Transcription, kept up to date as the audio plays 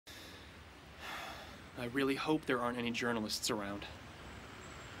I really hope there aren't any journalists around.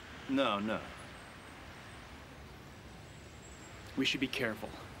 No, no. We should be careful.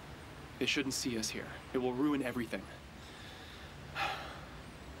 They shouldn't see us here. It will ruin everything.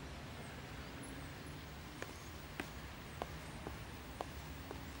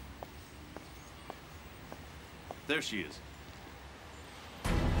 There she is.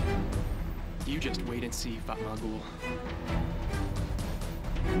 You just wait and see, Fatmagul.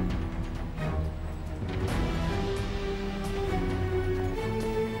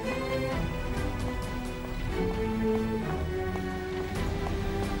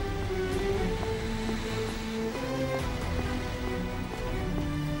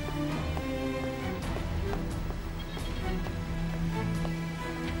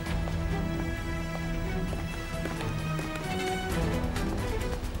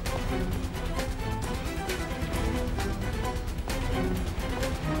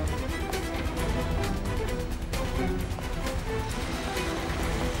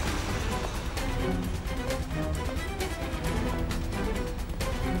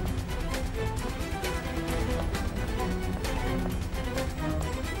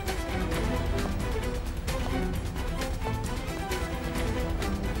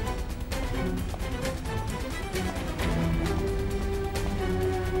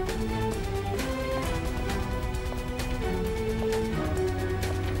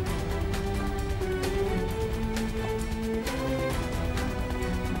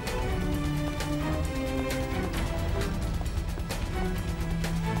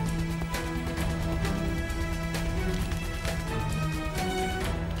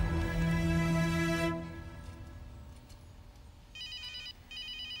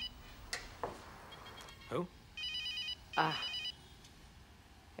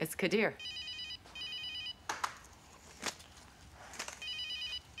 It's Kadir.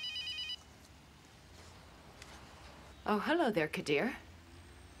 Oh, hello there, Kadir.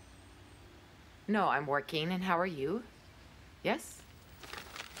 No, I'm working, and how are you? Yes?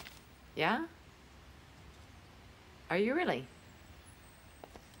 Yeah? Are you really?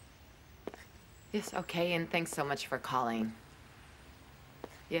 Yes, okay, and thanks so much for calling.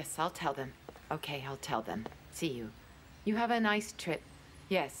 Yes, I'll tell them. Okay, I'll tell them. See you. You have a nice trip.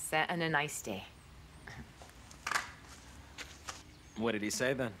 Yes, and a nice day. What did he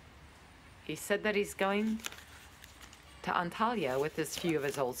say then? He said that he's going to Antalya with a few of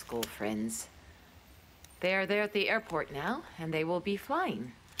his old school friends. They are there at the airport now, and they will be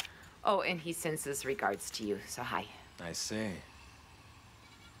flying. Oh, and he sends his regards to you, so hi. I see.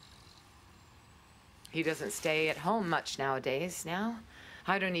 He doesn't stay at home much nowadays now.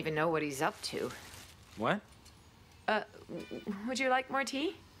 I don't even know what he's up to. What? Would you like more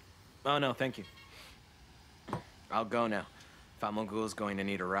tea? Oh, no, thank you. I'll go now. Fatmagul's going to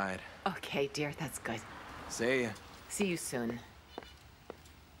need a ride. Okay, dear, that's good. See ya. See you soon.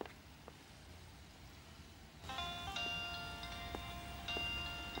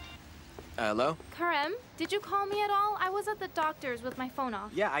 Hello? Karem, did you call me at all? I was at the doctor's with my phone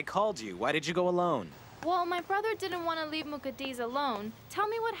off. Yeah, I called you. Why did you go alone? Well, my brother didn't want to leave Muqaddiz alone. Tell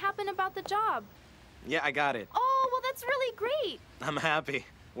me what happened about the job. Yeah, I got it. Oh, well, that's really great. I'm happy.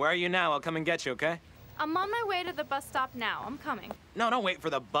 Where are you now? I'll come and get you, okay? I'm on my way to the bus stop now. I'm coming. No, don't wait for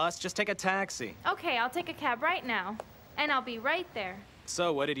the bus. Just take a taxi. Okay, I'll take a cab right now. And I'll be right there.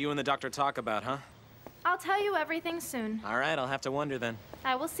 So, what did you and the doctor talk about, huh? I'll tell you everything soon. All right, I'll have to wonder then.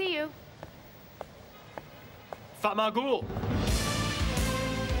 I will see you. Fatmagul!